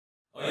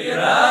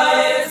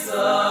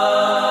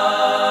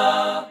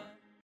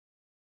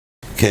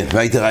כן,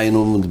 weiter rein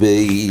und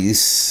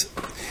beis.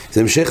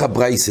 זה המשך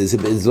הברייסה, זה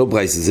לא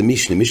ברייסה, זה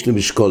משנה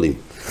בשקולים.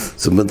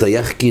 זאת אומרת,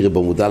 היחקירה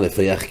במודע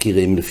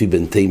היחקירה עם לפי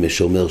בן תימה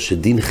שאומר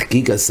שדין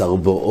חגיג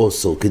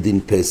 14 כדין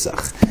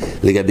פסח.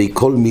 לגבי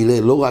כל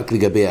מילה, לא רק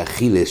לגבי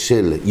האכילה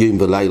של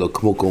יום ולילה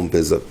כמו קורבן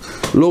פסח,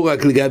 לא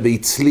רק לגבי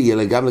צלי,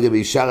 אלא גם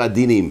לגבי שאר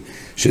הדינים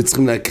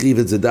שצריכים להקריב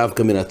את זה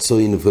דווקא מן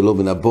הצוין ולא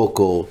מן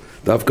הבוקר,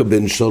 דווקא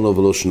בין שונו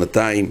ולא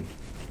שנתיים,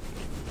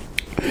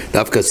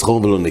 דווקא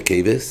סחור ולא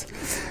נקבס.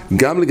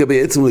 גם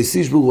לגבי עצם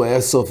לסישבור הוא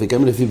היה סופק,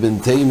 גם לפי בן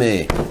תימה,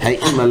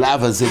 האם עליו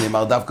הזה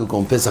נאמר דווקא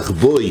קורבן פסח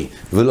בוי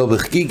ולא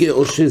בחגיגה,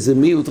 או שזה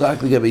מיעוט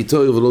רק לגבי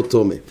תויר ולא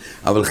תומה.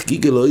 אבל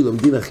חגיגה לא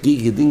לומדין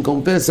החגיגה דין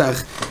קורבן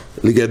פסח,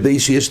 לגבי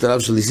שיש את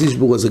עליו של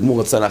לסישבור, אז הגמור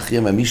רצה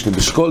להכריע מהמשנה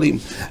בשקולים,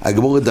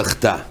 הגמור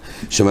דחתה,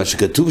 שמה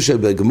שכתוב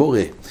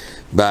שבגמורה,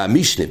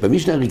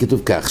 במשנה הרי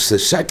כתוב כך,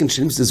 ששקן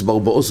שנמצא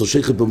בארבעוס או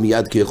שייכת בו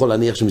מיד, כי יכול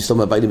להניח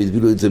שמסתום הבית הם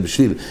יטבילו את זה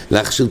בשביל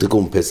להכשיר את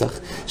קורבן פסח,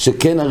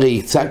 שכן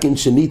הרי סקן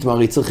שנית מה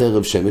הרי צריך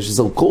ערב שמש,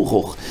 שזהו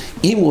כורחוך,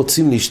 אם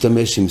רוצים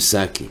להשתמש עם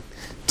סקן,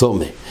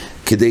 תומה,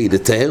 כדי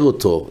לתאר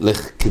אותו,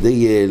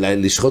 כדי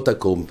לשחוט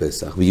הקורבן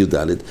פסח בי"ד,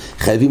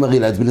 חייבים הרי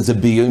להטביל את זה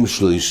ביום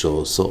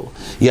 13,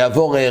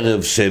 יעבור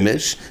ערב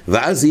שמש,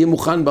 ואז יהיה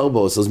מוכן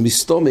ב14. אז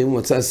מסתום, אם הוא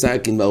מצא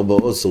סכין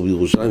ב14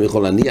 בירושלים,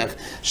 יכול להניח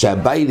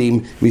שהביילים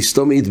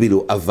מסתום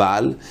יטבילו,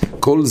 אבל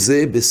כל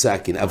זה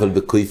בסכין, אבל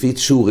בקויפית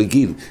שהוא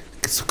רגיל,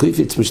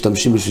 קויפיץ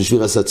משתמשים בשביל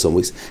שביר עשה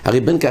צומריס, הרי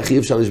בין כך אי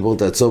אפשר לשבור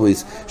את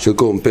הצומריס של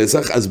קורבן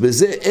פסח, אז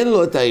בזה אין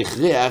לו את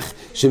ההכרח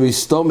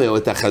שמסתומה, או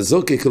את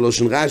החזוקה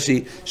כלושן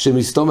רש"י,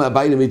 שמסתומה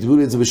הביילים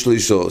יטבילו את זה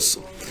ב13.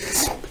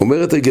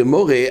 אומרת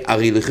הגמורה,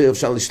 הרי לכן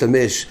אפשר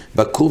להשתמש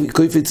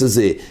בקויפיץ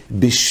הזה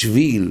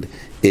בשביל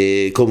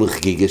קורבן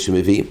חגיגה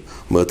שמביאים.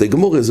 אומרת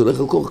הגמורה, זה הולך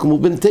על כוח כמו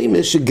בן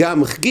תימה,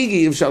 שגם חגיגה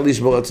אי אפשר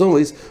לשבור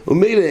הצומריס,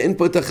 ומילא אין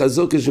פה את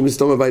החזוקה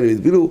שמסתום הביילים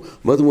יטבילו.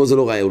 אומרת הגמורה, זה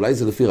לא ראיה, אולי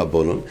זה לפי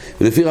רבונון,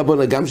 ולפי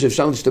רבונון גם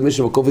שאפשר להשתמש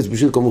עם הקופץ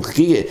בשביל קורבן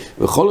חגיגה.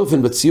 בכל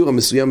אופן בציור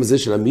המסוים הזה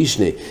של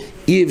המשנה,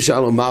 אי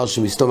אפשר לומר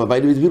שמסתום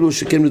הביילים יטבילו,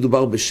 שכן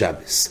מדובר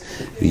בשבס.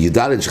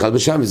 י"ד שחל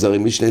בשבס, זה הרי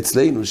משנה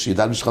אצלנו,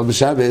 שי"ד שחל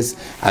בשבס,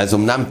 אז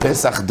אמנם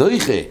פסח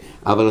דויחה,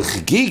 אבל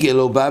חגיגה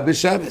לא באה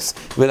בשבס,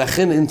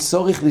 ולכן אין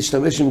צורך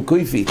להשתמש עם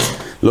קויפיץ,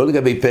 לא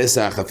לגבי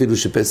פסח, אפילו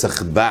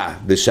שפסח בא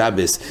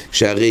בשבס,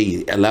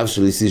 שהרי עליו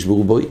של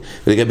ישבור בוי,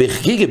 ולגבי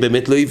חגיגה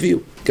באמת לא הביאו.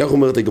 כך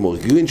אומרת הגמור,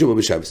 חגיגין שבו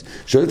בשבס.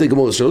 שואלת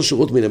הגמור, 3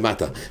 שורות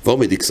מלמטה,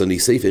 ועומד איקסוני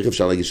סייף, איך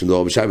אפשר להגיד שום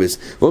דבר בשבס?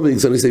 ועומד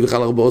איקסוני סייף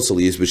חל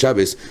 14 יש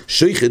בשבס,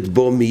 שייכת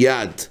בו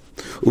מיד,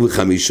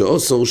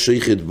 וב15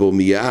 שייכת בו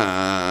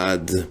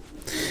מיד.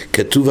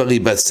 כתוב הרי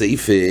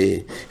בסעיפה,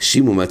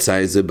 שימו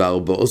מצא את זה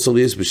ב14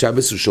 יש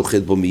בשבס הוא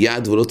שוחט בו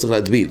מיד ולא צריך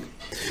להטביל,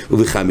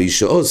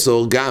 וב15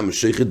 גם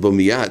שוחט בו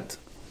מיד,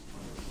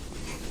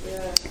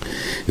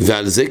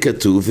 ועל זה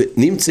כתוב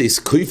נמצא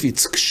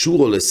קויפיץ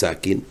קשורו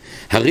לסכין,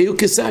 הרי הוא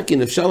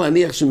כסכין, אפשר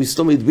להניח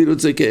שמסתום יטבילו את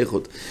זה כאחד.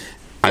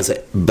 אז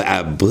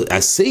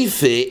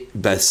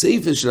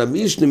בסעיפה של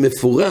המשנה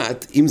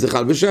מפורט אם זה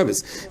חל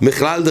בשבס,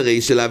 מכלל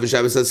דרי שלה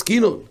בשבס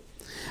עסקינון,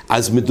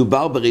 אז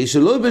מדובר ברי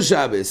שלא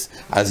בשבס.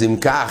 אז אם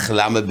כך,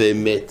 למה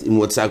באמת, אם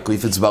הוא מצא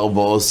קויפץ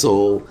ב14,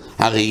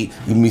 הרי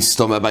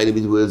מסתום הביילים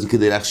יטבילו את זה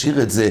כדי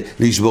להכשיר את זה,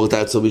 לשבור את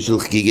העצומי של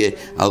חגיגה,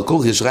 על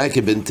כוח יש ראיה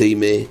כבן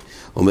תימה,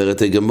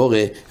 אומרת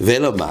הגמורה,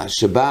 ואלו מה,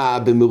 שבא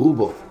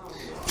במרובו.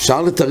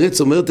 אפשר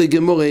לתרץ, אומרת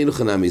הגמורה, אין לו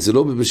חנמי, זה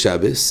לא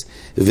בשבס,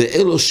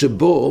 ואלו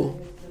שבו,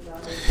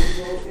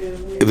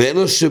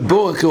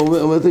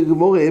 אומרת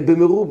הגמורה,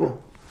 במרובו.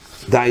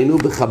 דיינו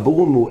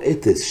בחבור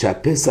מועטס,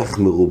 שהפסח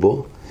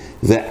מרובו,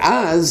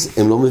 ואז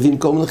הם לא מביאים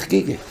קורבן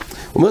חגיגה.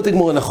 אומרת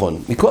הגמורה נכון,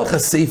 מכוח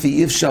הסעיף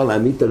אי אפשר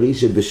להעמיד את הרי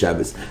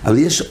שבשבס, אבל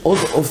יש עוד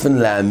אופן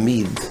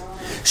להעמיד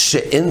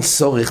שאין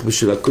צורך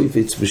בשביל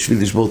הקויפיץ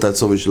בשביל לשבור את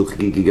העצומי של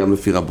חגיגה גם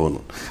לפי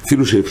רבונון,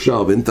 אפילו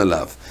שאפשר ואין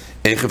תלב.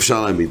 איך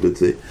אפשר להעמיד את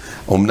זה?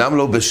 אמנם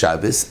לא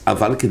בשבס,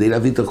 אבל כדי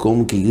להביא את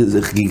הקורבן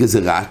חגיגה זה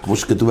רק, כמו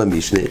שכתוב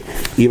במשנה,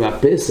 אם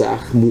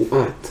הפסח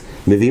מועט,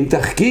 מביאים את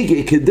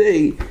החגיגה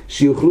כדי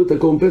שיוכלו את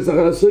הקורבן פסח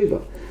על הסויבה.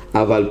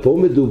 אבל פה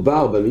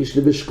מדובר,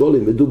 במשנה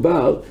בשקולים,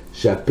 מדובר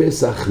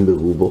שהפסח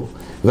מרובו,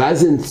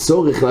 ואז אין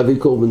צורך להביא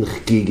קורבן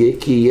חגיגה,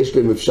 כי יש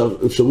להם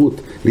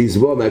אפשרות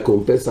לסבוע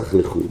מהקורבן פסח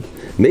לחוד.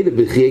 מילא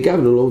בחיי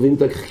גבנו לא מביאים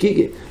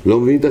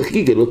את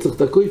החגיגה, לא צריך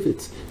את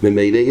הקויפץ.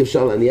 ממילא אי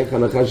אפשר להניח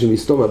הנחה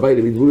שמסתום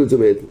הביילים יטבילו את זה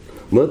מעט.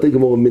 אומרת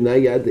הגמור, מנה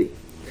ידי.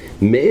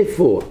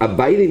 מאיפה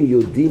הביילים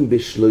יודעים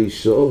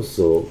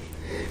ב13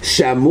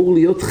 שאמור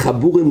להיות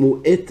חבור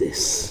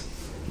מועטס?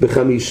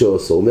 ב15,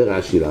 אומר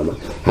רש"י למה?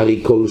 הרי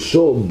כל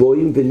שור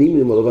בואים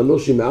ונימנים על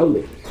אנושים מעלמה,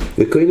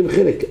 וכהנים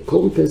חלק.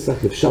 קורבן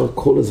פסח אפשר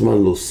כל הזמן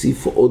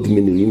להוסיף עוד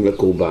מנויים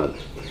לקורבן,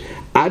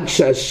 עד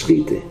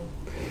שהשחיתה.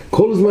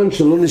 כל זמן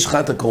שלא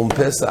נשחט הקורבן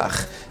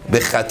פסח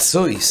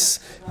בחצויס,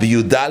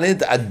 בי"ד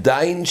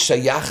עדיין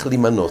שייך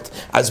למנות.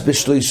 אז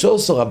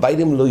ב13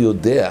 הביילים לא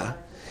יודע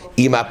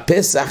אם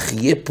הפסח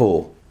יהיה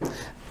פה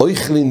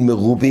אויכלין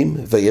מרובים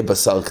ויהיה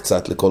בשר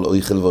קצת לכל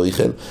אויכל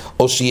ואויכל,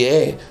 או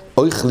שיהיה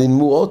אוכלים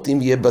מועט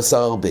אם יהיה בשר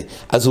הרבה.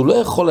 אז הוא לא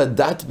יכול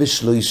לדעת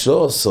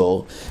ב13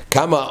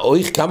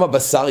 כמה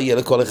בשר יהיה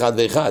לכל אחד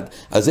ואחד.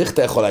 אז איך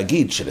אתה יכול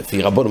להגיד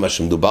שלפי רבנו מה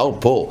שמדובר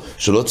פה,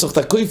 שלא צריך את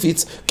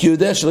הקויפיץ, כי הוא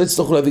יודע שלא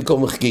יצטרכו להביא כל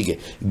מחגיגה.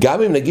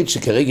 גם אם נגיד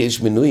שכרגע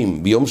יש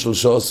מנויים ביום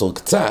 13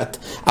 קצת,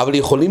 אבל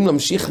יכולים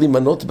להמשיך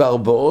למנות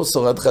ב14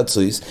 עד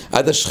חצויס,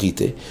 עד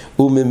השחיתה,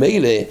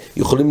 וממילא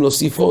יכולים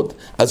להוסיף עוד.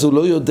 אז הוא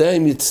לא יודע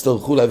אם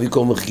יצטרכו להביא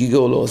כל מחגיגה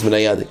או לא, אז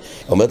מניידה.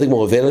 אומרת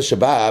הגמורה, ואלה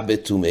שבא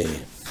בתומה.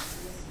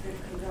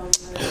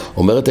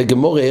 אומרת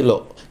הגמורה,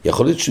 לא.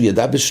 יכול להיות שהוא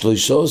ידע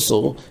ב13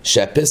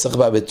 שהפסח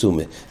בא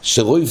בתומה,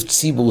 שרוב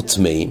ציבור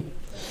טמאים,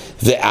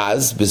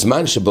 ואז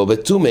בזמן שבו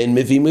בתומה הם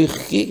מביאים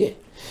חגיגה.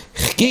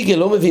 חגיגה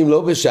לא מביאים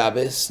לא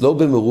בשבס, לא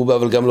במרובה,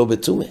 אבל גם לא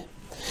בתומה.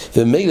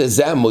 ומילא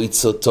זה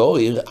המועצות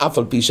תויר, אף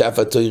על פי שאף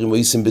התוירים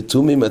מועצים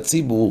בתומה עם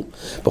הציבור,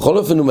 בכל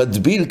אופן הוא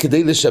מדביל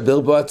כדי לשבר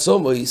בו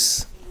עצום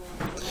מועץ.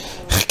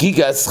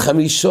 חגיגה אז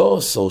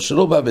 15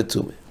 שלא בא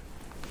בתומה.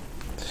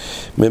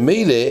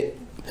 ממילא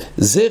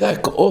זה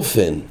רק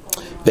אופן,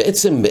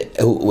 בעצם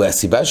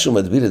הסיבה שהוא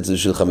מדביל את זה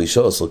של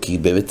 15, כי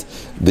באמת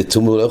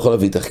בתומה הוא לא יכול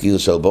להביא תחקיר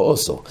של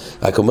 14.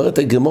 רק אומרת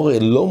הגמורה,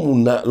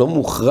 לא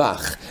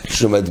מוכרח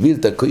שהוא מדביל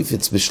את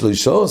הקויפץ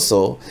ב13,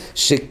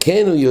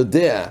 שכן הוא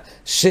יודע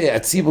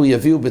שהציבור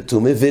יביאו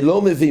בתומה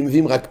ולא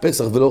מביאים רק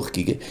פסח ולא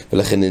חגיגה,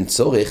 ולכן אין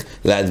צורך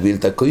להדביל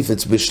את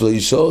הקויפץ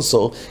ב13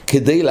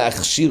 כדי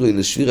להכשיר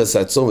לשביר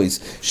הסעצומס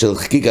של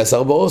חגיגה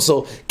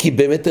 14, כי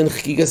באמת אין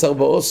חגיגה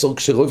 14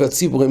 כשרוב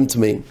הציבור הם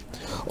טמאים.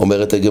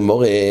 אומרת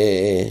הגמורה,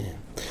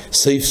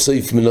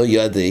 סוף מלא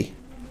ידי,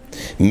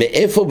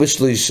 מאיפה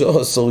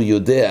ב13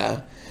 יודע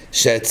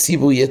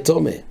שהציבור יהיה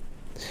טומא?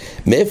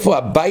 מאיפה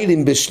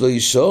הביילים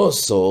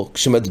ב13,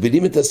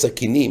 כשמדבילים את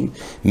הסכינים,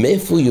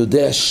 מאיפה הוא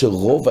יודע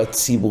שרוב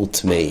הציבור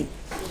טמאים?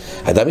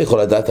 אדם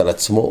יכול לדעת על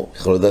עצמו,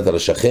 יכול לדעת על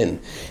השכן.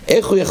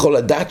 איך הוא יכול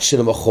לדעת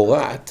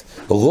שלמחרת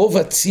רוב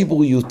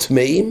הציבור יהיו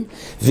טמאים,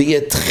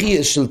 ויהיה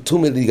תחייה של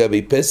טומאה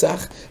לגבי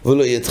פסח,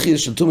 ולא יהיה תחייה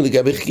של טומאה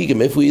לגבי חגיגה?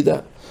 מאיפה הוא ידע?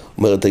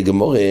 אומרת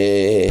הגמורה,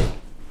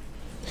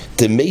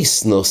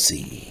 תמייס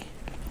נוסי.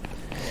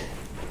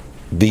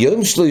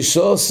 ביום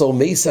 13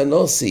 מייס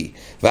הנוסי,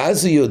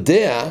 ואז הוא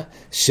יודע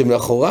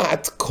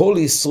שמחרת כל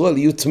ישראל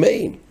יהיו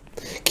טמאים.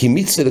 כי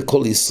מצווה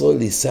לכל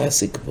ישראל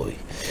יסעסק בוי.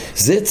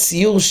 זה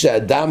ציור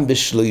שאדם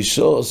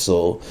ב13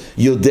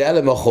 יודע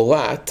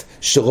למחרת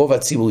שרוב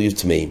הציבור יהיו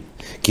טמאים.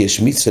 כי יש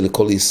מצווה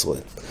לכל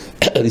ישראל.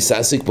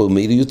 יסעסק בוי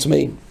מילא יהיו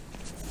טמאים.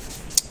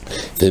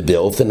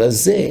 ובאופן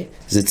הזה,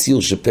 זה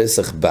ציור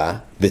שפסח בא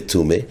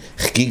בתומה,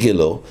 חגיגה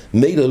לו,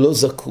 מילא לא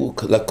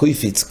זקוק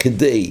לקויפיץ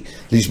כדי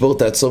לשבור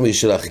את העצומי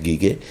של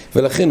החגיגה,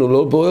 ולכן הוא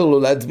לא בוער לו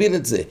להדביל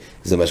את זה.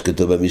 זה מה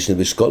שכתוב במשנה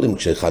בשקולים,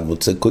 כשאחד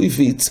מוצא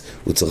קויפיץ,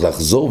 הוא צריך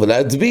לחזור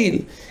ולהדביל,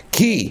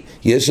 כי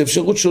יש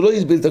אפשרות שהוא לא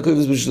ידביל את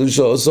הקויפיץ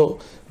ב13,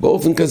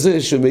 באופן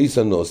כזה שמייס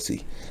הנוסי.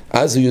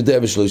 אז הוא יודע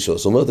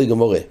ב13. אומרת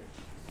הגמורה,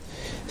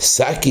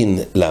 סכין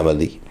למה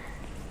לי?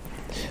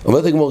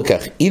 אומרת הגמורה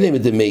כך, אילה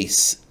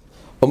מדמייס,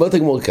 אומרת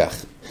הגמורה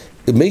כך,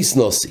 מייס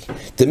נוסי,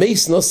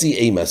 דמייס נוסי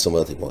אימאס,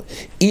 אומרת הגמורה,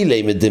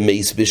 אילי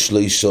מדמייס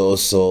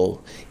ב13,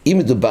 אם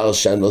מדובר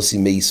שהנוסי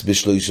מייס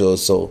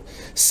ב13,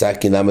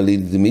 סכין למה לי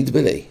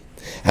דמידבלי?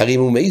 הרי אם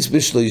הוא מייס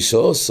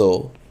ב13,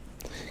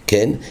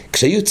 כן,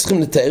 כשהיו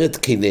צריכים לתאר את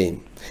כליהם,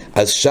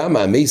 אז שם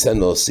המייס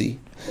הנוסי,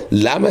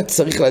 למה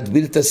צריך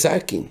להדביל את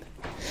הסכין?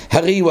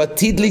 הרי הוא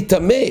עתיד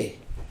להתאמה.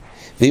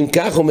 ואם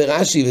כך אומר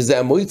רש"י, וזה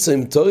המויצו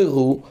עם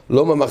תוירו,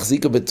 לא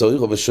ממחזיקו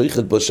בתוירו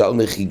ושויכת בו של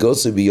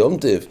מחיגוסו ביום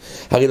טף.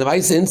 הרי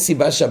למעשה אין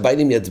סיבה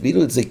שהביילים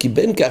ידבילו את זה, כי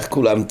בין כך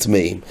כולם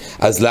טמאים.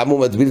 אז למה הוא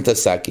מדביל את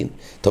הסכין?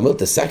 אתה אומר,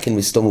 את הסכין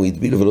מסתום הוא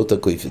ידבילו ולא את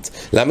הקויפץ.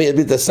 למה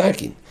ידביל את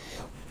הסכין?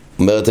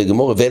 אומרת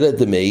הגמורה, ואלה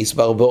דמייס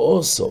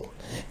ב14.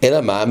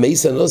 אלא מה?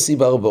 המייס הנוסי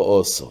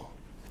ב14.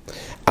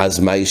 אז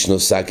מה ישנו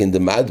סכין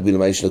דמדביל,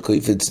 מה ישנו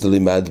קויפץ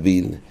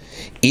דמדביל?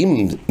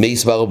 אם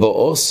מייס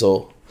ב14,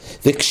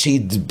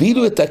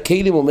 וכשהדבילו את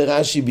הכלים, אומר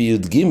רש"י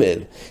בי"ג,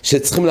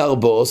 שצריכים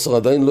ל14,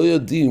 עדיין לא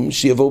יודעים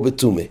שיבואו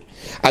בתומה.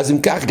 אז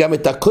אם כך, גם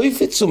את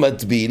הקויפץ הוא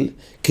מדביל,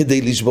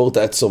 כדי לשבור את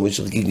העצומי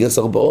של חגיגת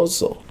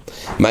 14.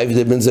 מה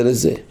ההבדל בין זה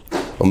לזה?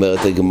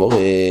 אומרת הגמורה,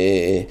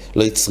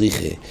 לא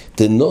יצריכה,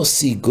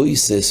 דנוסי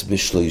גויסס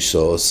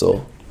ב13,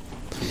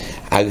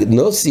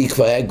 הנוסי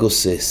כבר היה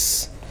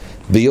גוסס,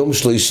 ביום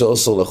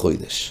 13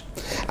 לחודש.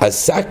 אז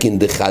סכין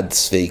דחד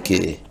ספיקה,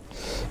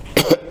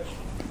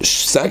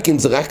 סכין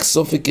זה רק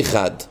סופק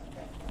אחד.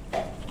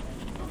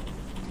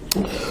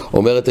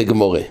 אומרת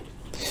הגמורה,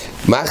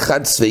 מה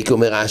אחד ספק?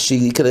 אומר רש"י,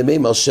 יקדמי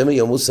מרשם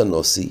יומוס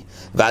הנוסי,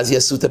 ואז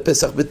יעשו את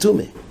הפסח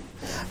בתומה.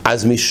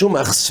 אז משום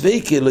אך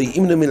ספק לא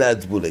יאמנו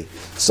מלהדבולי.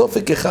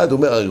 סופק אחד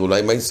אומר,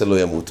 אולי מייסה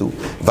לא ימותו,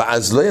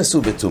 ואז לא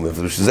יעשו בתומה,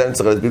 ובשביל זה אני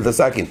צריך להדביל את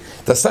הסכין.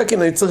 את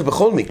הסכין אני צריך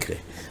בכל מקרה.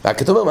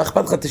 רק אתה אומר, מה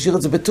אכפת לך, תשאיר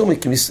את זה בתומה,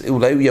 כי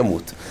אולי הוא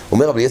ימות.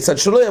 אומר, אבל יצד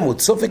שלא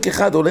ימות, סופק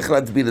אחד הולך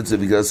להדביל את זה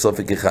בגלל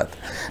סופק אחד.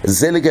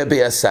 זה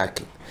לגבי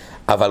הסכין.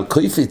 אבל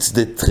קויפץ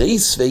דתרי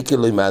ספקה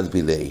לא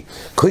ימדבילי.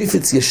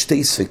 קויפץ יש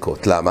שתי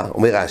ספקות. למה?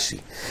 אומר רש"י,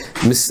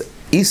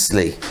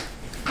 איסלי,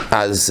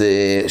 אז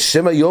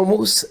שם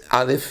היומוס,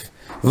 א',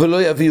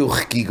 ולא יביאו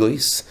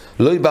חגיגויס,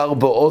 לא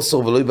ב14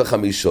 ולא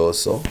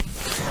ב15,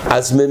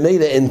 אז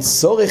ממילא אין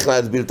צורך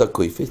להדביל את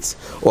הקויפץ,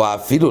 או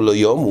אפילו לא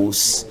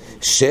יומוס,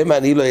 שמא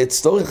אני לא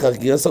אצטורך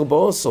חגיגס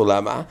 14,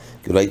 למה?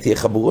 כי אולי תהיה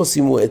חבורוס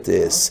עם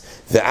מועטס,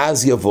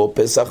 ואז יבוא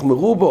פסח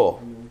מרובו.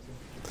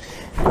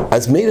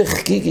 אז מילא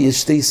חגיגה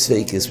יש שתי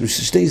ספיקס,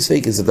 בשתי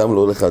ספיקס אדם לא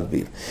הולך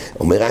להדביל.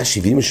 אומר רש"י,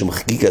 ואם יש שם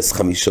חגיגס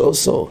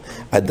 15,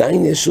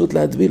 עדיין יש שות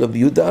להדביל, או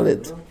בי"ד.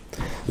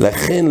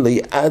 לכן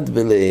ליעד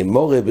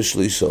ולמורה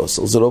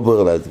ב13, זה לא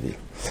בוער להדביל.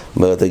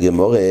 אומרת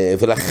הגמורה,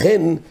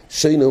 ולכן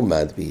שאינו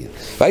מדביל.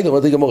 והיית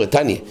אומרת הגמורה,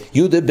 תניא,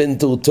 יהודה בן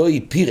דורתוי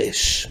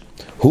פירש,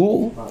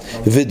 הוא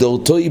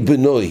ודורתוי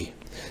בנוי,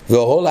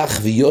 והולך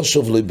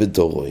ויושב לו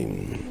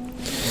בדורוים.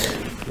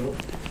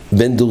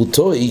 בן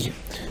דורתוי,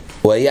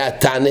 הוא היה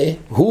תנא,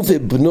 הוא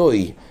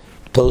ובנוי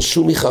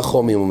פרשו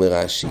מחכמים, אומר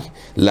רש"י.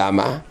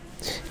 למה?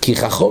 כי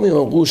חכמים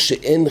אמרו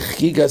שאין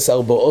חגיגס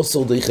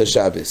 14 דויכה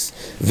שבס,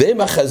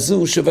 והם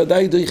אחזו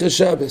שוודאי דויכה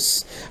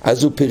שבס.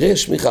 אז הוא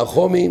פירש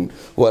מחכמים,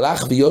 הוא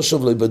הלך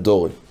ויושב לו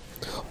בדורים.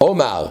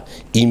 אומר,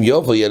 אם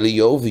יבוא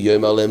אליהו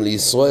ויאמר להם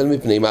לישראל,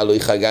 מפני מה לא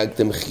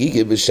חגגתם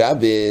חגיגה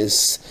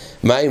בשבס,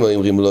 מה הם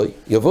אומרים לו?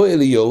 יבוא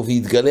אליהו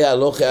ויתגלה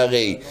הלוך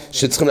הרי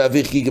שצריכים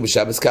להעביר חגיגה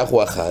בשבס, כך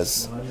הוא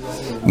אחז.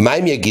 מה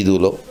הם יגידו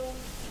לו?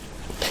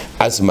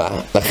 אז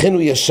מה? לכן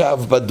הוא ישב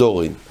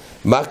בדורים.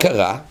 מה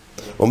קרה?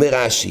 אומר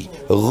רש"י,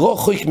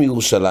 רחוק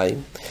מירושלים,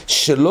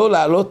 שלא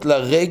לעלות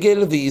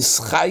לרגל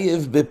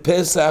ויסחייב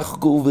בפסח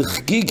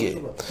ובחגיגה,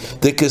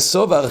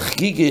 דכסובר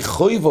חגיגה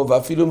חויבו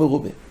ואפילו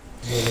מרובה.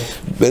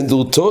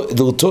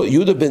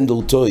 יהודה בן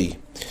דורתוי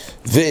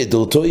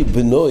ודורתוי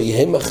בנוי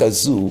הם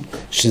אחזו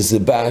שזה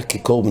בא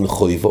כקורבן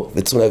חויבו,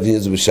 וצריכים להביא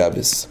את זה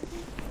בשבס.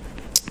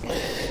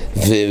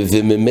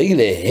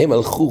 וממילא הם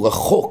הלכו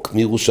רחוק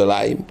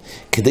מירושלים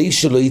כדי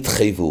שלא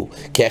יתחייבו,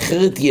 כי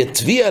אחרת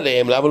יתביע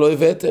עליהם, למה לא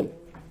הבאתם?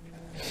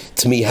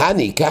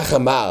 תמיהני, כך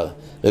אמר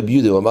רבי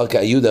יהודה, הוא אמר,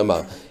 יהודה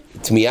אמר,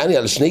 תמיהני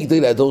על שני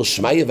גדולי הדור,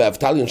 שמעיה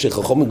ואבטליון של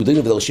חכמים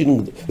גדולים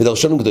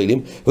ודרשנים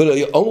גדולים, ולא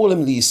יאמרו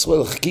להם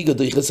לישראל חגיגה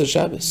דויכס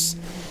השבס.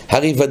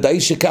 הרי ודאי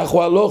שכך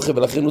הוא הלוכה,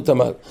 ולכן הוא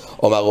תמל.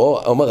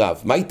 אומר רב,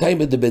 מה איתי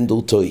בן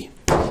דורתוי?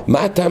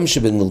 מה הטעם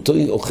שבן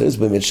דורתוי אוחז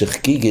באמת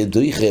שחגיגה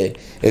דויכה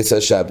את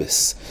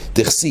השבס?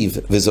 תכסיב,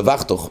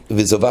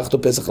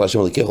 וזובחתו פסח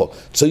להשם אלוקיך,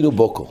 צוינו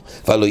בוקר,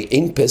 והלא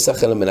אין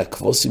פסח אלא מן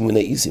הכבוסים ומן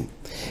העיזים.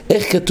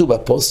 איך כתוב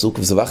בפסוק,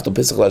 וזבחתו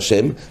פסח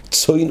להשם,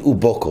 צוין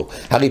ובוקר?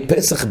 הרי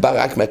פסח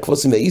בא רק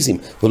מהכבוסים והעיזים,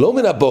 ולא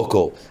מן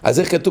הבוקר. אז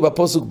איך כתוב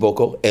בפסוק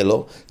בוקר?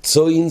 אלו,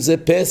 צוין זה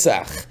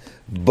פסח,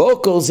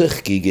 בוקר זה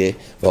חגיגה,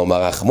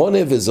 ואומר רחמונה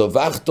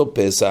וזבחתו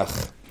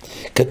פסח.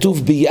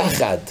 כתוב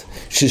ביחד,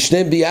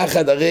 ששניהם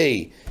ביחד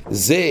הרי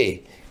זה,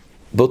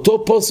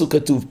 באותו פסוק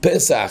כתוב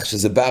פסח,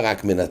 שזה בא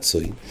רק מן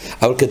הצוין,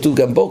 אבל כתוב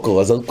גם בוקר,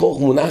 אז על כוח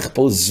מונח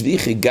פה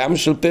זביחי גם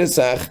של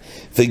פסח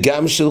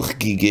וגם של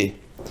חגיגה.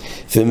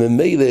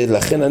 וממילא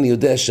לכן אני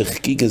יודע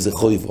שחגיגה זה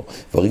חויבו,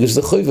 והרגע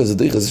שזה חויבו זה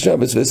דויכס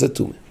השבס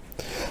וסתומה.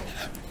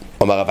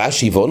 אומר רב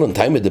אשי ואונן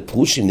תימא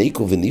דפרושי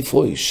ניקו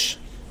ונפרויש,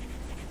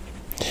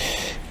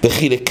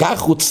 וכי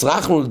לכך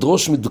הוצרכנו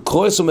לדרוש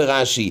מדקרויס, אומר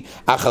רש"י,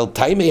 אחר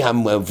תימא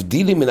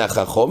המבדילים מן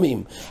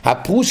החכמים,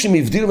 הפרושים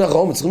מבדילים מן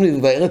החכמים, צריכים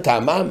לבאר את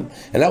טעמם.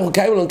 אנחנו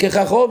קיימים לנו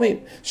כחכמים,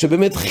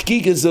 שבאמת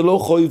חגיגה זה לא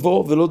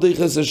חויבו ולא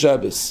דויכס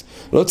השבס,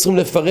 לא צריכים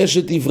לפרש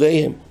את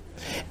דבריהם.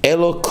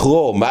 אלו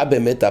קרוא, מה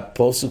באמת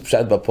הפוסוק,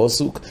 פשט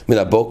בפוסוק, מן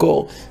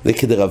הבוקר,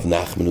 וכדי רב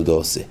נחמן הוא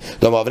עושה.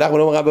 לא רב נחמן,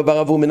 לא רב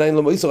ברב, ומניין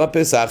לא מויסור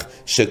הפסח,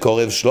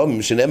 שקורב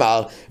שלום,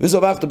 שנאמר,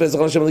 וזובחתו פסח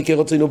להשם אלוקיך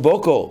רצינו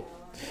בוקר,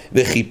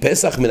 וכי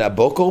פסח מן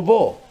הבוקר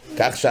בו,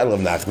 כך שאל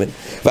רב נחמן,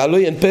 והלא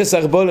אין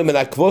פסח בו מן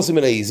הכבוסים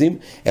מן העיזים,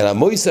 אלא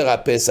מויסר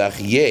הפסח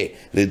יהיה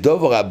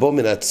לדובר הבו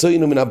מן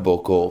הצוין ומן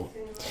הבוקר.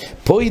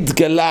 פה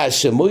התגלה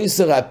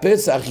שמויסר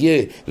הפסח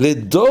יהיה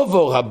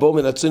לדובר הבו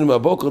מן הצוין ומן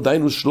הבוקר,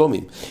 דיינו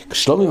שלומים.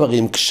 שלומים הרי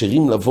הם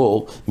כשרים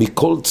לבוא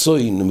מכל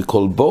צוין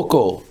ומכל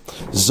בוקר,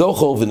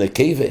 זוכר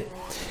ונקבה.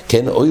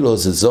 כן, אוי לו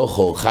זה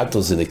זוכר,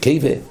 חתו זה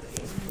נקבה.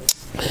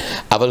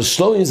 אבל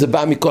שלומים זה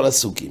בא מכל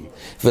הסוגים,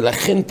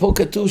 ולכן פה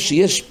כתוב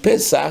שיש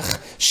פסח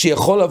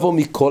שיכול לבוא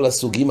מכל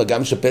הסוגים,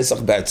 גם שפסח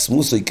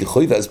בעצמו זה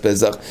כחוי ואז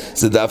פסח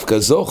זה דווקא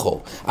זוכר,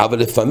 אבל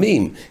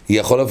לפעמים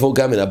יכול לבוא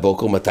גם מן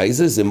הבוקר. מתי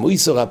זה? זה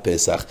מויסר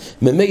הפסח.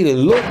 ממילא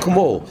לא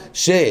כמו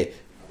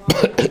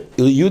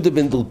יהודה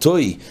בן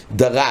דורתוי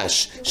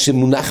דרש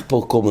שמונח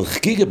פה קורבן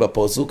חגיגה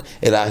בפסוק,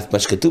 אלא מה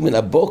שכתוב מן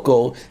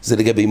הבוקר זה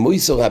לגבי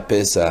מויסר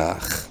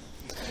הפסח.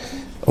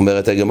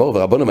 אומרת הגמור,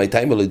 ורבנו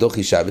מייתיים לא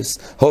דוחי שבס,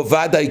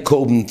 הובדאי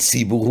קורבן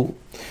ציבור הוא.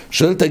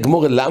 שואלת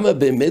הגמור, למה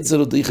באמת זה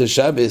לא דוחי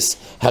שבס?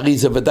 הרי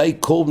זה ודאי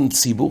קורבן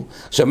ציבור.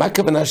 עכשיו, מה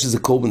הכוונה שזה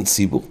קורבן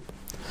ציבור?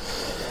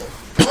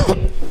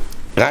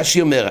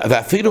 רש"י אומר,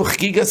 ואפילו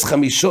חגיגס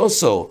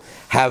 15,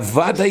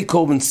 הוודאי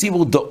קורבן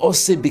ציבור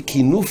דעושה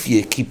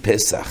בכינופיה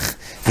כפסח,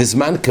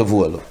 וזמן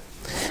קבוע לו.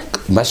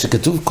 מה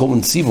שכתוב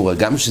קורבן ציבור,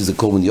 גם שזה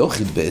קורבן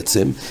יוחיד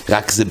בעצם,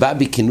 רק זה בא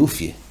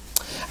בכינופיה.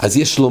 אז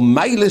יש לו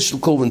מיילה של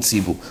קורבן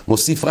ציבור,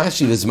 מוסיף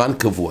רש"י לזמן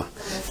קבוע.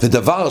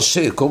 ודבר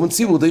שקורבן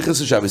ציבור דרך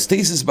השבס,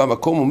 תייסס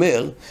במקום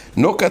אומר,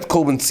 נוקת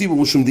קורבן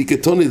ציבור משום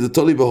דיקטוני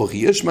דתולי בהוכי.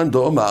 יש מן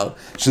דו אמר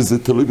שזה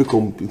תלוי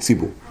בקורבן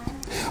ציבור.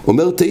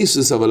 אומר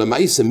תייסס, אבל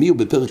המייסה מי הוא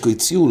בפרק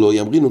הציעו לו,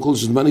 יאמרינו כל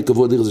שזמן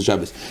קבוע דרך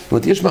השבס. זאת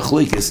אומרת, יש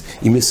מחלוקת,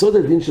 אם יסוד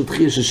הדין של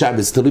תחייה של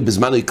שבס תלוי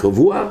בזמן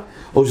קבוע,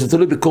 או שזה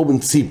תלוי בקורבן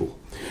ציבור.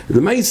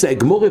 ומייסה,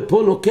 הגמורה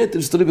פה נוקט,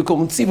 זה תלוי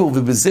בקורבן ציבור,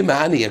 ובזה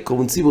מעני,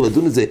 הקורבן ציבור,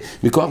 לדון את זה,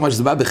 מכוח מה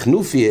שזה בא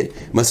בחנופיה,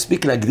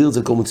 מספיק להגדיר את זה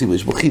לקורבן ציבור,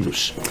 יש בו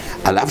חידוש.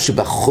 על אף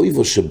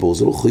שבחויבו שבו,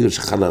 זה לא חויבו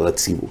שחל על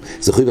הציבור,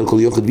 זה חויבו על כל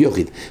יוחד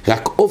ויוחד,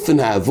 רק אופן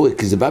האבוי,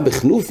 כי זה בא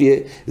בחנופיה,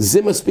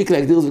 זה מספיק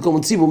להגדיר את זה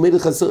לקורבן ציבור,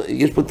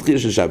 יש פה תחייה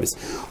של שבס.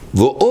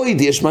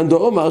 ואויד יש מן דו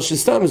אומר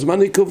שסתם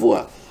זמן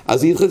קבוע.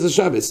 אז יתחץ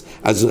השבס.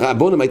 אז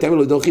רבונם הייתה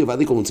מלא דרכי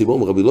ועדי קורבן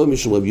ציבור, רבי לא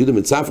משום רבי יהודה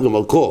מצפרי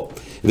מלכו,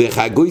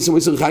 וחגוי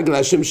סמויסר חג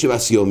להשם 7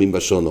 יומים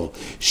בשונו.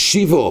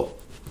 שיבו,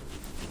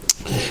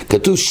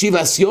 כתוב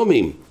 7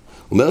 יומים.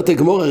 אומרת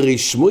הגמור, הרי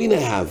 8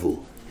 אהבו.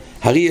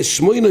 הרי יש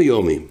 8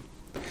 יומים.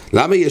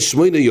 למה יש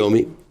 8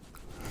 יומים?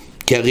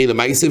 כי הרי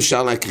למעשה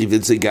אפשר להקריב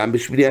את זה גם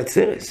בשבילי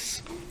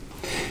עצרס.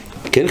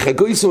 כן,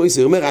 חגוי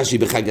סמויסר, אומר רש"י,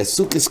 בחג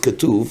הסוכות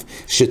כתוב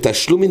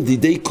שתשלומים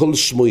דידי כל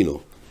 8.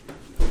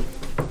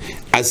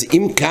 אז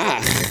אם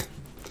כך,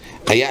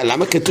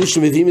 למה כתוב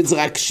שמביאים את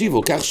זה רק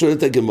שיבו? כך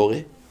שואלת הגמורה.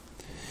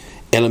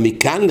 אלא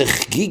מכאן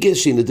לחגיגה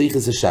שנדריך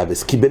את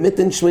השבס, כי באמת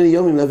אין 8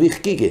 יומים להביא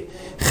חגיגה.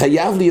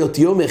 חייב להיות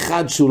יום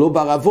אחד שהוא לא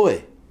בר אבוה.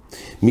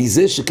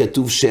 מזה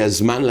שכתוב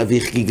שהזמן להביא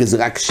חגיגה זה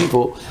רק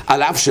שיבו,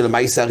 על אף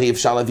שלמעשה הרי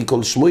אפשר להביא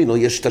כל 8,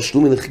 יש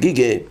תשלום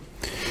לחגיגה.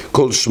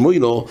 כל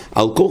 8,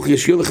 על כוח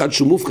יש יום אחד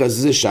שהוא מופקע,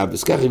 זה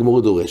שבס, כך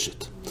הגמורה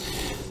דורשת.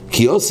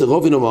 כי עושה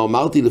רובינו מה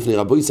אמרתי לפני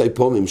רבו יצאי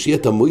פומים, שיהיה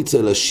את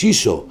המויצה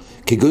לשישו,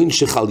 כגוין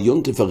שחל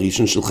יונטף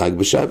הראשון של חג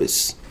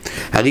בשבס.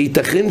 הרי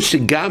ייתכן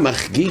שגם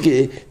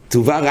החגיגה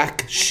תובע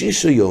רק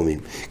 6 יומים,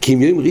 כי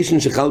אם יום ראשון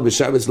שחל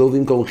בשבס לא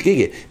מביאים קום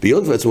חגיגה,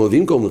 ביונטף עצמו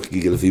מביאים קום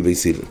חגיגה לפי בי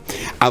סיבל.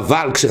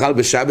 אבל כשחל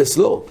בשבס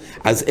לא,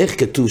 אז איך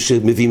כתוב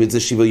שמביאים את זה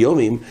 7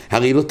 יומים?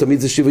 הרי לא תמיד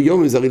זה 7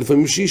 יומים, זה הרי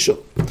לפעמים 6.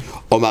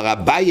 אומר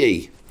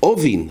רבי,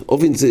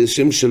 אובין זה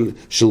שם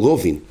של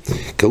רובין,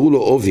 קראו לו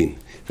אובין.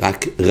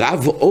 רק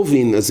רב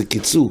אובין, אז זה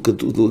קיצור,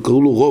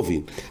 קראו לו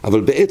רובין,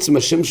 אבל בעצם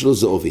השם שלו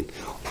זה אובין.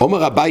 אומר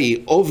רבי,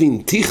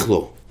 אובין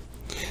תיכלו.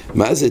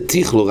 מה זה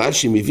תיכלו?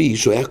 רש"י מביא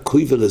שהוא היה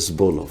קויבר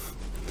אסבונוב.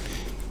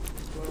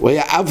 הוא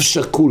היה אב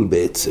שקול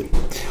בעצם.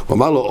 הוא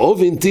אמר לו,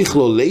 אובין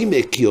תיכלו לימה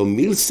כי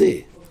מילסה.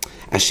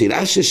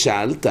 השאלה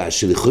ששאלת,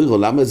 שלכאורה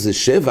למה זה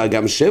 7,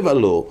 גם 7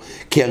 לא,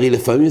 כי הרי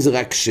לפעמים זה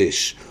רק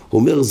 6.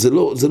 הוא אומר,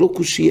 זה לא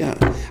קושייה.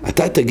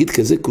 אתה תגיד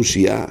כזה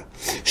קושייה.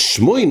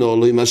 8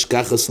 לא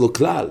ימשכח אצלו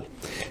כלל.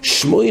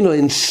 8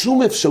 אין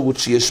שום אפשרות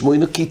שיהיה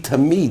 8, כי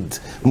תמיד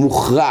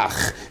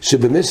מוכרח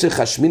שבמשך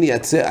ה8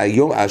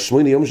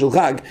 יום של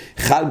חג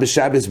חל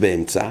בשבס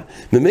באמצע,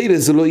 ממילא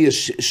זה לא יהיה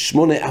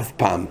 8 אף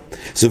פעם.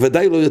 זה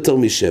ודאי לא יותר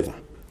מ7.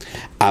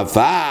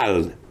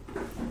 אבל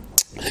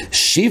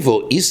 7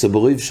 איסה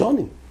ברוב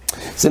שונים.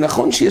 זה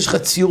נכון שיש לך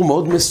ציור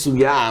מאוד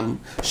מסוים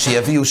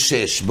שיביאו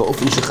 6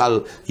 באופן שחל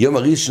יום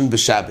הראשון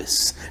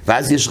בשבס,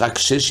 ואז יש רק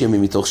 6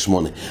 ימים מתוך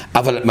 8.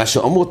 אבל מה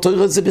שאומרו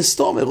תורה זה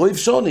בסתום, רוב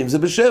שונים, זה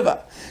ב7.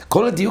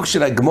 כל הדיוק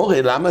של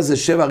הגמורה, למה זה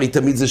 7, הרי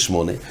תמיד זה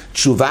 8.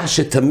 תשובה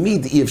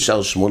שתמיד אי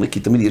אפשר 8, כי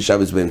תמיד יש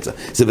שבס באמצע.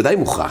 זה ודאי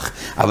מוכרח.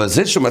 אבל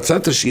זה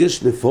שמצאת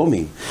שיש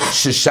לפעמים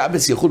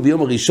ששבס יחול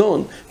ביום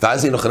הראשון,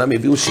 ואז יוחנן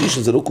יביאו 6,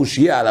 זה לא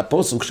קושייה על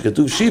הפוסוק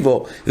שכתוב 7,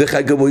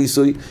 וחג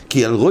המויסוי,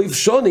 כי על רוב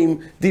שונים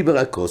דיבר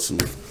הקוסם.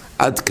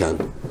 עד כאן.